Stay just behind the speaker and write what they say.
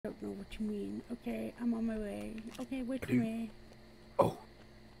don't know what you mean. Okay, I'm on my way. Okay, wait for do- me. Oh,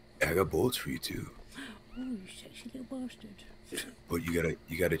 I got bullets for you too. Oh, you sexy little bastard. But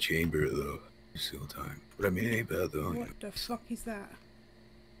you gotta chamber it though. Still time. But I mean, it ain't bad though. What the fuck is that?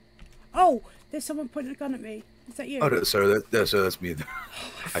 Oh, there's someone pointing a gun at me. Is that you? Oh, sorry, that's me.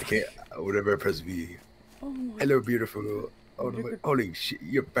 I can't. Whatever I press V. Oh my. Hello, beautiful girl. Oh, no, Look at- holy shit,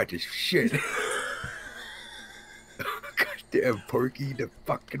 you're fat as shit. Goddamn Porky the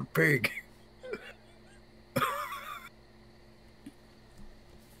fucking pig.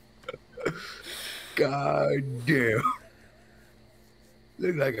 God damn.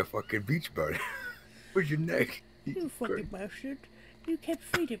 Look like a fucking beach body. Where's your neck? You fucking bastard. You kept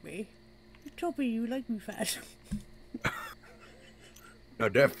feeding me. You told me you like me fat.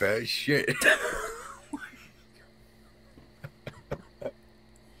 Not that fat shit.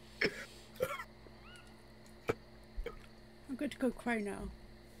 I'm going to go cry now.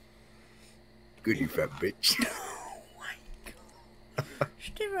 Good, you fat bitch. Oh my god.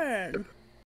 Steven!